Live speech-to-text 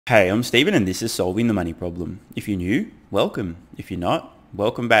Hey, I'm Steven and this is Solving the Money Problem. If you're new, welcome. If you're not,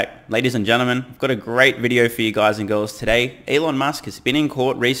 welcome back. Ladies and gentlemen, I've got a great video for you guys and girls today. Elon Musk has been in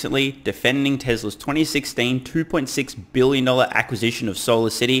court recently defending Tesla's 2016 $2.6 billion acquisition of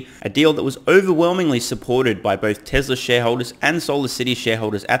SolarCity, a deal that was overwhelmingly supported by both Tesla shareholders and SolarCity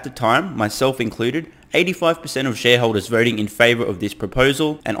shareholders at the time, myself included. 85% of shareholders voting in favor of this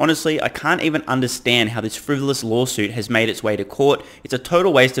proposal, and honestly, I can't even understand how this frivolous lawsuit has made its way to court. It's a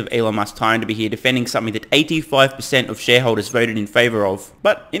total waste of Elon Musk's time to be here defending something that 85% of shareholders voted in favor of.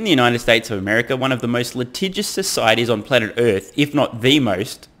 But in the United States of America, one of the most litigious societies on planet Earth, if not the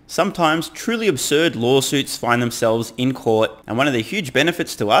most, sometimes truly absurd lawsuits find themselves in court, and one of the huge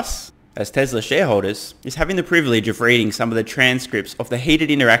benefits to us as Tesla shareholders is having the privilege of reading some of the transcripts of the heated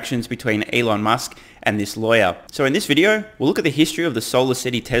interactions between Elon Musk and this lawyer. So in this video, we'll look at the history of the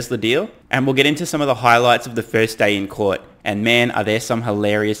SolarCity Tesla deal, and we'll get into some of the highlights of the first day in court. And man, are there some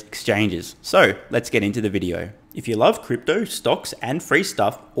hilarious exchanges. So let's get into the video. If you love crypto, stocks, and free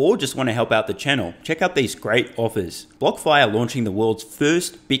stuff, or just want to help out the channel, check out these great offers. BlockFi are launching the world's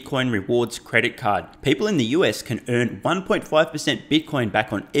first Bitcoin rewards credit card. People in the US can earn 1.5% Bitcoin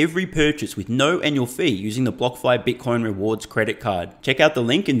back on every purchase with no annual fee using the BlockFi Bitcoin rewards credit card. Check out the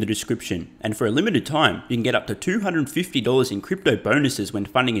link in the description. And for a limited time, you can get up to $250 in crypto bonuses when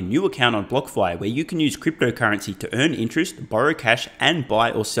funding a new account on BlockFi, where you can use cryptocurrency to earn interest, borrow cash, and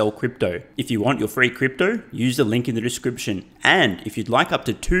buy or sell crypto. If you want your free crypto, use the link in the description. And if you'd like up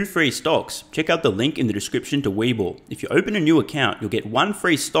to 2 free stocks, check out the link in the description to WeBull. If you open a new account, you'll get 1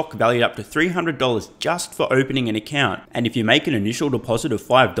 free stock valued up to $300 just for opening an account. And if you make an initial deposit of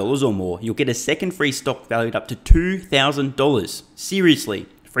 $5 or more, you'll get a second free stock valued up to $2,000. Seriously.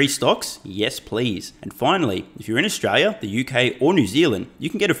 Free stocks? Yes, please. And finally, if you're in Australia, the UK, or New Zealand, you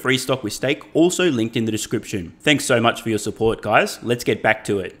can get a free stock with stake, also linked in the description. Thanks so much for your support, guys. Let's get back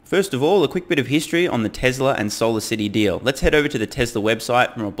to it. First of all, a quick bit of history on the Tesla and SolarCity deal. Let's head over to the Tesla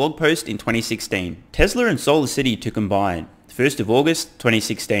website from a blog post in 2016. Tesla and SolarCity to combine. 1st of August,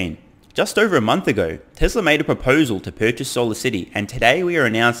 2016. Just over a month ago, Tesla made a proposal to purchase SolarCity, and today we are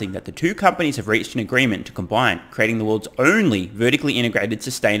announcing that the two companies have reached an agreement to combine, creating the world's only vertically integrated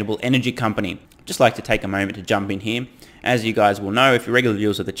sustainable energy company. I'd just like to take a moment to jump in here. As you guys will know, if you're regular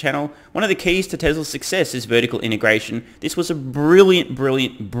viewers of the channel, one of the keys to Tesla's success is vertical integration. This was a brilliant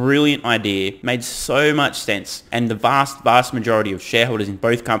idea, made so much sense, and the vast majority of shareholders in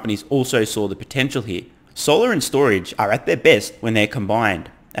both companies also saw the potential here. Solar and storage are at their best when they're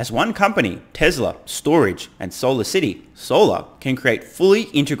combined. As one company, Tesla, Storage, and SolarCity, Solar, can create fully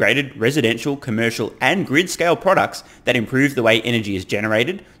integrated residential, commercial, and grid-scale products that improve the way energy is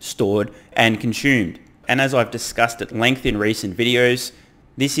generated, stored, and consumed. And as I've discussed at length in recent videos,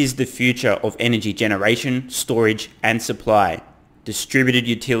 this is the future of energy generation, storage, and supply. Distributed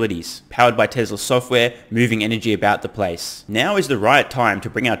utilities, powered by Tesla software, moving energy about the place. Now is the right time to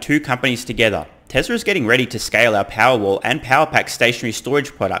bring our two companies together. Tesla is getting ready to scale our Powerwall and Powerpack stationary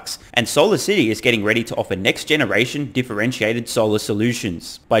storage products, and SolarCity is getting ready to offer next-generation differentiated solar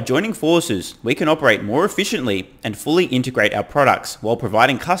solutions. By joining forces, we can operate more efficiently and fully integrate our products while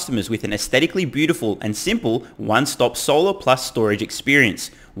providing customers with an aesthetically beautiful and simple one-stop solar plus storage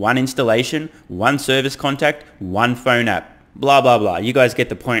experience. One installation, one service contact, one phone app. Blah blah blah, you guys get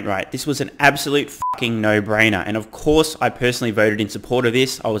the point, right? This was an absolute fucking no-brainer, and of course I personally voted in support of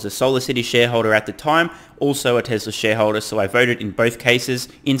this. I was a SolarCity shareholder at the time, also a Tesla shareholder, so I voted in both cases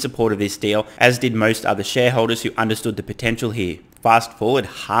in support of this deal, as did most other shareholders who understood the potential here. Fast forward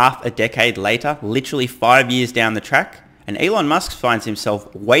half a decade later, literally 5 years down the track, and Elon Musk finds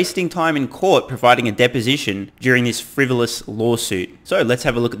himself wasting time in court providing a deposition during this frivolous lawsuit. So let's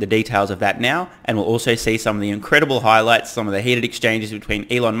have a look at the details of that now, and we'll also see some of the incredible highlights, some of the heated exchanges between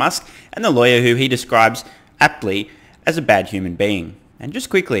Elon Musk and the lawyer who he describes aptly as a bad human being. And just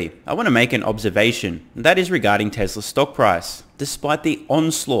quickly, I want to make an observation, and that is regarding Tesla's stock price. Despite the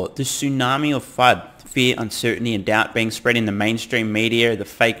onslaught, the tsunami of FUD, fear, uncertainty, and doubt being spread in the mainstream media, the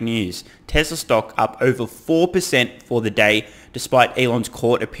fake news, Tesla stock up over 4% for the day, despite Elon's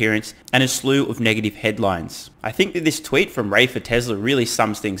court appearance and a slew of negative headlines. I think that this tweet from Ray for Tesla really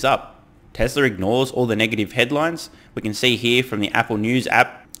sums things up. Tesla ignores all the negative headlines. We can see here from the Apple News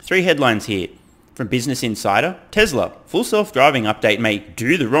app, 3 headlines here. From Business Insider, Tesla, full self-driving update may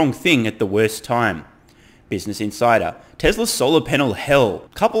do the wrong thing at the worst time. Business Insider, Tesla's solar panel hell,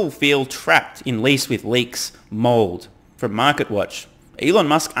 couple feel trapped in lease with leaks, mold. From MarketWatch, Elon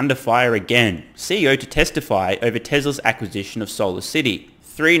Musk under fire again, CEO to testify over Tesla's acquisition of SolarCity.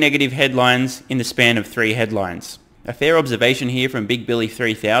 3 negative headlines in the span of 3 headlines. A fair observation here from Big Billy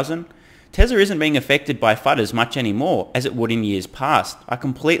 3000. Tesla isn't being affected by FUD as much anymore as it would in years past. I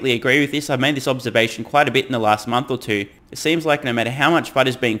completely agree with this. I've made this observation quite a bit in the last month or two. It seems like no matter how much FUD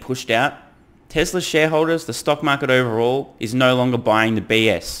is being pushed out, Tesla's shareholders, the stock market overall, is no longer buying the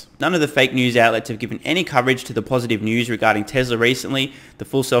BS. None of the fake news outlets have given any coverage to the positive news regarding Tesla recently, the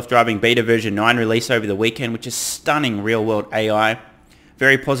full self-driving beta version 9 release over the weekend, which is stunning real-world AI.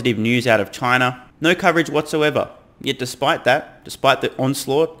 Very positive news out of China. No coverage whatsoever. Yet despite that, despite the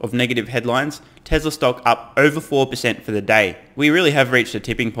onslaught of negative headlines, Tesla stock up over 4% for the day. We really have reached a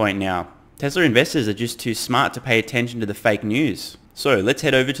tipping point now. Tesla investors are just too smart to pay attention to the fake news. So let's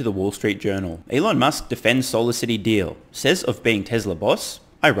head over to the Wall Street Journal. Elon Musk defends SolarCity deal. Says of being Tesla boss,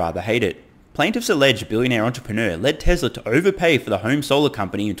 I rather hate it. Plaintiffs allege billionaire entrepreneur led Tesla to overpay for the home solar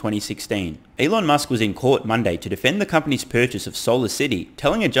company in 2016. Elon Musk was in court Monday to defend the company's purchase of SolarCity,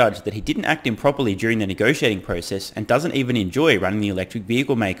 telling a judge that he didn't act improperly during the negotiating process and doesn't even enjoy running the electric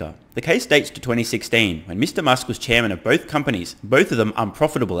vehicle maker. The case dates to 2016, when Mr. Musk was chairman of both companies, both of them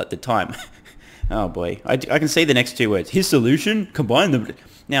unprofitable at the time. Oh boy, I can see the next two words. His solution? Combine them.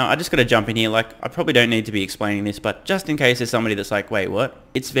 Now, I just got to jump in here, I probably don't need to be explaining this, but just in case there's somebody that's like, wait, what?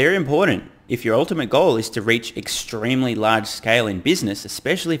 It's very important. If your ultimate goal is to reach extremely large scale in business,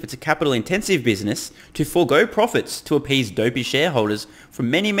 especially if it's a capital intensive business, to forego profits to appease dopey shareholders for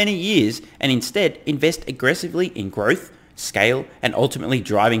many, many years and instead invest aggressively in growth, scale, and ultimately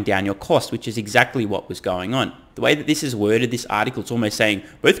driving down your cost, which is exactly what was going on. The way that this is worded, this article, it's almost saying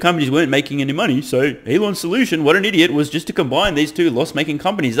both companies weren't making any money, so Elon's solution, what an idiot, was just to combine these two loss-making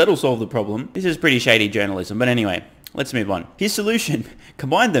companies. That'll solve the problem. This is pretty shady journalism, but anyway, let's move on. His solution,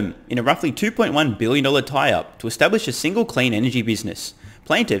 combine them in a roughly $2.1 billion tie-up to establish a single clean energy business.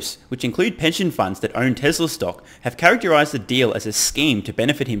 Plaintiffs, which include pension funds that own Tesla stock, have characterized the deal as a scheme to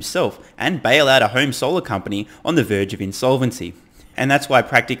benefit himself and bail out a home solar company on the verge of insolvency. And that's why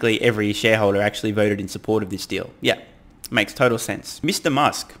practically every shareholder actually voted in support of this deal. Yeah, makes total sense. Mr.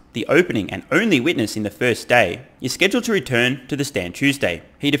 Musk, the opening and only witness in the first day, is scheduled to return to the stand Tuesday.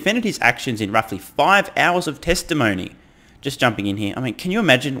 He defended his actions in roughly 5 hours of testimony. Just jumping in here, I mean, can you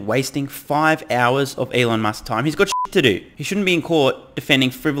imagine wasting 5 hours of Elon Musk's time? He's got shit to do. He shouldn't be in court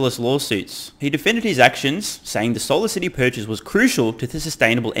defending frivolous lawsuits. He defended his actions, saying the SolarCity purchase was crucial to the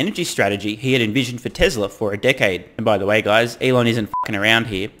sustainable energy strategy he had envisioned for Tesla for a decade. And by the way, guys, Elon isn't fucking around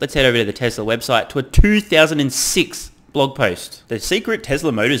here. Let's head over to the Tesla website to a 2006 blog post. The secret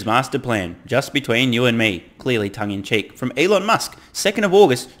Tesla Motors master plan, just between you and me, clearly tongue-in-cheek, from Elon Musk, 2nd of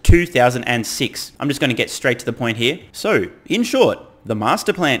August 2006. I'm just going to get straight to the point here. So, in short, the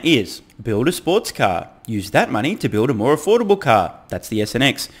master plan is build a sports car, use that money to build a more affordable car, that's the S and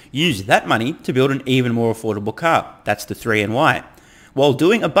X, use that money to build an even more affordable car, that's the 3 and Y. While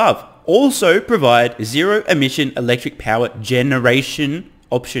doing above, also provide zero emission electric power generation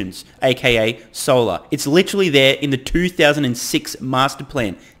options, aka solar. It's literally there in the 2006 master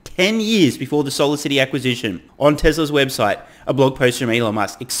plan, 10 years before the SolarCity acquisition. On Tesla's website, a blog post from Elon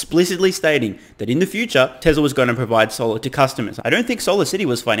Musk explicitly stating that in the future, Tesla was going to provide solar to customers. I don't think SolarCity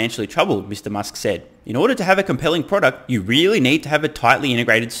was financially troubled, Mr. Musk said. In order to have a compelling product, you really need to have a tightly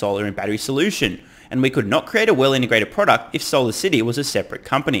integrated solar and battery solution. And we could not create a well-integrated product if SolarCity was a separate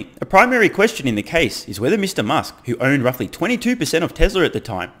company. A primary question in the case is whether Mr. Musk, who owned roughly 22% of Tesla at the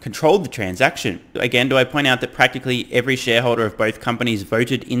time, controlled the transaction. Again, do I point out that practically every shareholder of both companies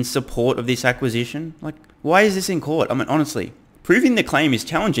voted in support of this acquisition? Like, why is this in court? I mean, honestly. Proving the claim is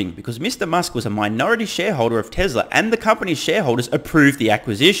challenging because Mr. Musk was a minority shareholder of Tesla and the company's shareholders approved the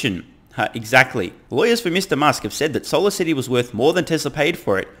acquisition. Exactly. Lawyers for Mr. Musk have said that SolarCity was worth more than Tesla paid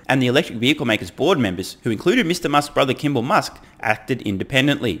for it, and the electric vehicle maker's board members, who included Mr. Musk's brother Kimball Musk, acted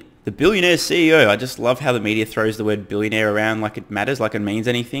independently. The billionaire CEO, I just love how the media throws the word billionaire around like it matters, like it means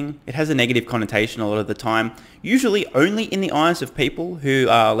anything. It has a negative connotation a lot of the time, usually only in the eyes of people who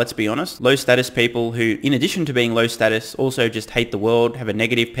are, let's be honest, low status people who, in addition to being low status, also just hate the world, have a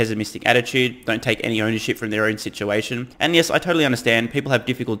negative pessimistic attitude, don't take any ownership from their own situation. And yes, I totally understand people have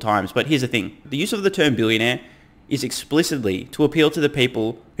difficult times, but here's the thing. The use of the term billionaire is explicitly to appeal to the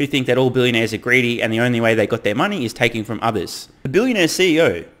people who think that all billionaires are greedy and the only way they got their money is taking from others. The billionaire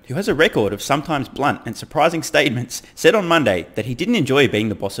CEO, who has a record of sometimes blunt and surprising statements, said on Monday that he didn't enjoy being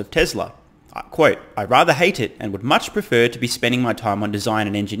the boss of Tesla. Quote, I rather hate it and would much prefer to be spending my time on design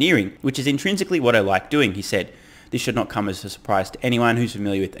and engineering, which is intrinsically what I like doing, he said. This should not come as a surprise to anyone who's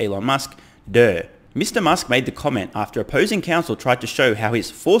familiar with Elon Musk. Duh. Mr. Musk made the comment after opposing counsel tried to show how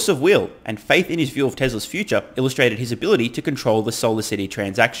his force of will and faith in his view of Tesla's future illustrated his ability to control the SolarCity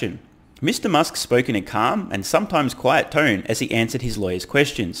transaction. Mr. Musk spoke in a calm and sometimes quiet tone as he answered his lawyer's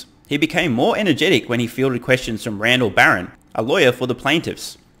questions. He became more energetic when he fielded questions from Randall Barron, a lawyer for the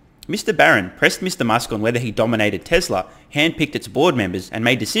plaintiffs. Mr. Barron pressed Mr. Musk on whether he dominated Tesla, handpicked its board members, and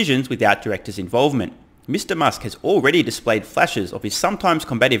made decisions without directors' involvement. Mr. Musk has already displayed flashes of his sometimes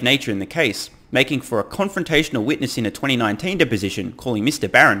combative nature in the case, making for a confrontational witness in a 2019 deposition, calling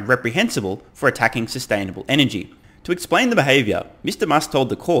Mr. Barron reprehensible for attacking sustainable energy. To explain the behaviour, Mr. Musk told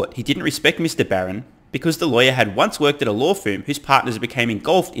the court he didn't respect Mr. Barron because the lawyer had once worked at a law firm whose partners became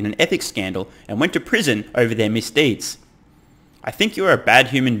engulfed in an ethics scandal and went to prison over their misdeeds. "I think you are a bad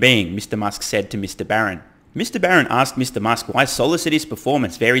human being," Mr. Musk said to Mr. Barron. Mr. Barron asked Mr. Musk why SolarCity's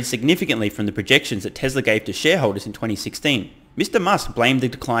performance varied significantly from the projections that Tesla gave to shareholders in 2016. Mr. Musk blamed the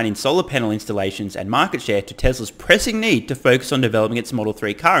decline in solar panel installations and market share to Tesla's pressing need to focus on developing its Model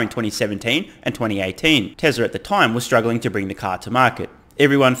 3 car in 2017 and 2018. Tesla at the time was struggling to bring the car to market.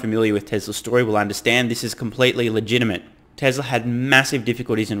 Everyone familiar with Tesla's story will understand this is completely legitimate. Tesla had massive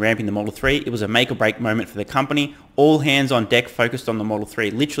difficulties in ramping the Model 3. It was a make or break moment for the company. All hands on deck focused on the Model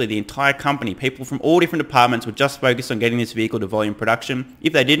 3. Literally the entire company, people from all different departments were just focused on getting this vehicle to volume production.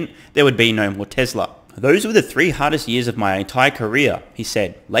 If they didn't, there would be no more Tesla. "Those were the 3 hardest years of my entire career," he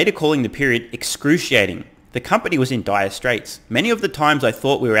said, later calling the period excruciating. "The company was in dire straits. Many of the times I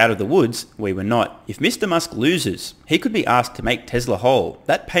thought we were out of the woods, we were not. If Mr. Musk loses, he could be asked to make Tesla whole.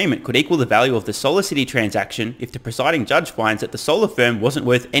 That payment could equal the value of the SolarCity transaction if the presiding judge finds that the solar firm wasn't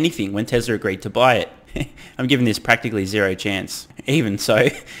worth anything when Tesla agreed to buy it." I'm giving this practically zero chance. Even so,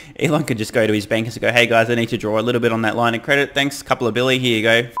 Elon could just go to his bankers and go, "Hey guys, I need to draw a little bit on that line of credit. Thanks, couple of billy, here you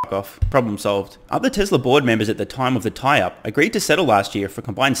go. Fuck off. Problem solved." Other Tesla board members at the time of the tie-up agreed to settle last year for a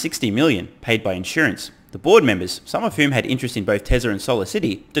combined $60 million paid by insurance. The board members, some of whom had interest in both Tesla and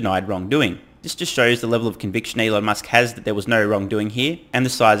SolarCity, denied wrongdoing. This just shows the level of conviction Elon Musk has that there was no wrongdoing here, and the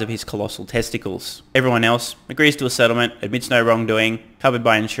size of his colossal testicles. Everyone else agrees to a settlement, admits no wrongdoing, covered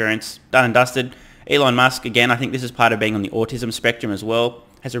by insurance, done and dusted. Elon Musk, again, I think this is part of being on the autism spectrum as well,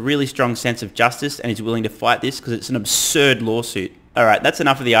 has a really strong sense of justice and is willing to fight this because it's an absurd lawsuit. Alright, that's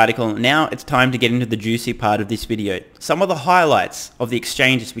enough of the article. Now it's time to get into the juicy part of this video. Some of the highlights of the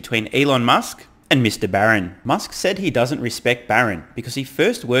exchanges between Elon Musk and Mr. Barron. Musk said he doesn't respect Barron because he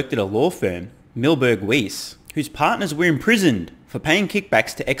first worked at a law firm, Milberg Weiss, whose partners were imprisoned for paying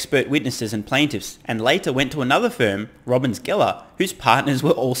kickbacks to expert witnesses and plaintiffs, and later went to another firm, Robbins Geller, whose partners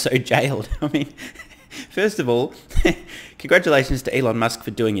were also jailed. I mean, first of all, congratulations to Elon Musk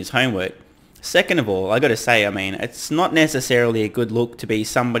for doing his homework. Second of all, I gotta say, I mean, it's not necessarily a good look to be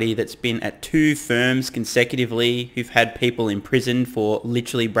somebody that's been at 2 firms consecutively who've had people imprisoned for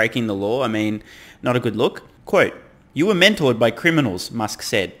literally breaking the law. I mean, not a good look. Quote, "You were mentored by criminals," Musk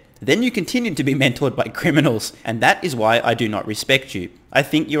said. "Then you continued to be mentored by criminals, and that is why I do not respect you. I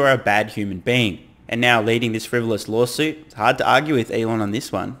think you are a bad human being." And now leading this frivolous lawsuit, it's hard to argue with Elon on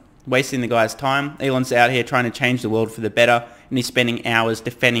this one. Wasting the guy's time. Elon's out here trying to change the world for the better, and he's spending hours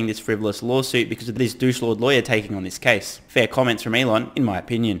defending this frivolous lawsuit because of this douche-lord lawyer taking on this case. Fair comments from Elon, in my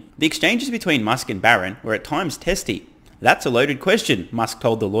opinion. The exchanges between Musk and Barron were at times testy. "That's a loaded question," Musk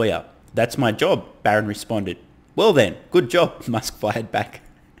told the lawyer. "That's my job," Barron responded. "Well then, good job," Musk fired back.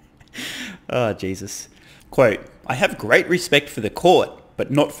 Oh, Jesus. Quote, "I have great respect for the court, but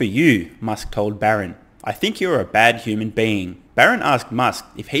not for you," Musk told Barron. "I think you're a bad human being." Barron asked Musk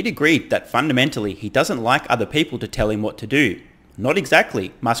if he'd agreed that fundamentally he doesn't like other people to tell him what to do. "Not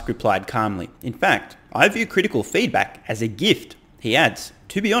exactly," Musk replied calmly. "In fact, I view critical feedback as a gift." He adds,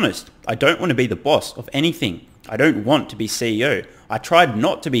 "To be honest, I don't want to be the boss of anything. I don't want to be CEO. I tried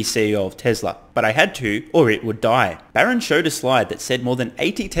not to be CEO of Tesla, but I had to, or it would die." Barron showed a slide that said more than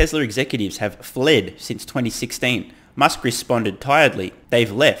 80 Tesla executives have fled since 2016. Musk responded tiredly,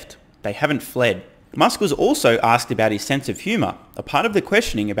 "They've left. They haven't fled." Musk was also asked about his sense of humour, a part of the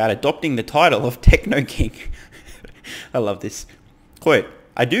questioning about adopting the title of Techno King. I love this. Quote,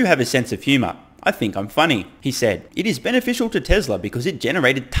 "I do have a sense of humour. I think I'm funny," he said. "It is beneficial to Tesla because it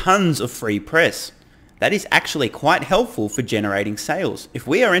generated tons of free press. That is actually quite helpful for generating sales. If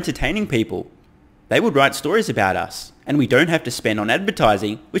we are entertaining people, they would write stories about us, and we don't have to spend on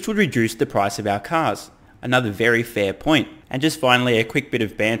advertising, which would reduce the price of our cars." Another very fair point. And just finally, a quick bit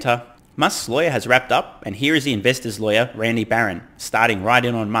of banter. Musk's lawyer has wrapped up, and here is the investor's lawyer, Randy Barron, starting right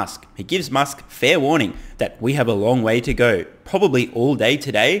in on Musk. He gives Musk fair warning that we have a long way to go, probably all day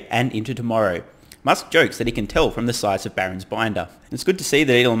today and into tomorrow. Musk jokes that he can tell from the size of Barron's binder. It's good to see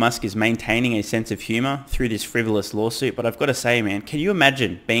that Elon Musk is maintaining a sense of humour through this frivolous lawsuit, but I've got to say, man, can you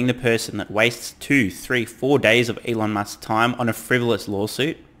imagine being the person that wastes 2, 3, 4 days of Elon Musk's time on a frivolous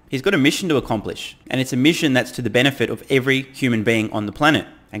lawsuit? He's got a mission to accomplish, and it's a mission that's to the benefit of every human being on the planet.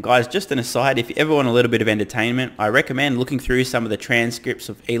 And guys, just an aside, if you ever want a little bit of entertainment, I recommend looking through some of the transcripts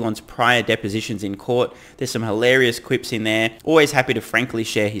of Elon's prior depositions in court. There's some hilarious quips in there. Always happy to frankly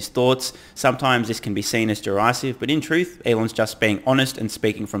share his thoughts. Sometimes this can be seen as derisive, but in truth, Elon's just being honest and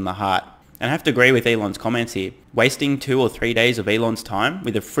speaking from the heart. And I have to agree with Elon's comments here. Wasting 2 or 3 days of Elon's time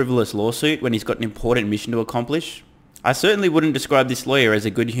with a frivolous lawsuit when he's got an important mission to accomplish? I certainly wouldn't describe this lawyer as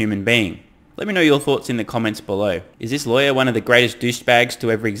a good human being. Let me know your thoughts in the comments below. Is this lawyer one of the greatest douchebags to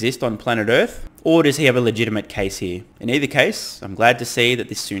ever exist on planet Earth? Or does he have a legitimate case here? In either case, I'm glad to see that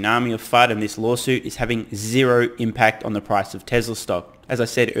this tsunami of FUD and this lawsuit is having zero impact on the price of Tesla stock. As I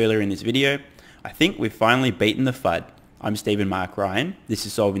said earlier in this video, I think we've finally beaten the FUD. I'm Stephen Mark Ryan, this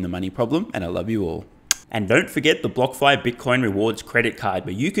is Solving the Money Problem, and I love you all. And don't forget the BlockFi Bitcoin Rewards credit card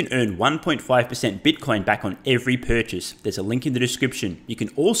where you can earn 1.5% Bitcoin back on every purchase. There's a link in the description. You can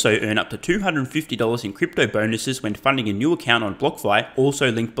also earn up to $250 in crypto bonuses when funding a new account on BlockFi,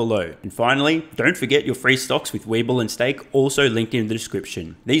 also linked below. And finally, don't forget your free stocks with WeBull and Stake, also linked in the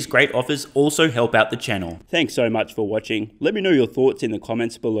description. These great offers also help out the channel. Thanks so much for watching. Let me know your thoughts in the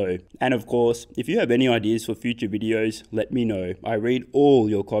comments below. And of course, if you have any ideas for future videos, let me know. I read all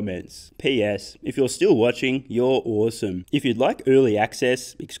your comments. P.S. If you're still watching, you're awesome. If you'd like early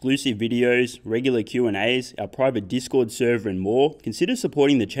access, exclusive videos, regular Q&As, our private Discord server and more, consider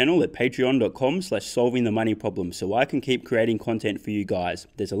supporting the channel at patreon.com/solvingthemoneyproblem so I can keep creating content for you guys.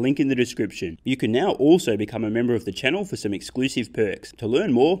 There's a link in the description. You can now also become a member of the channel for some exclusive perks. To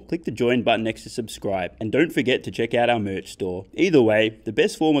learn more, click the join button next to subscribe. And don't forget to check out our merch store. Either way, the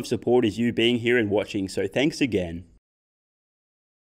best form of support is you being here and watching, so thanks again.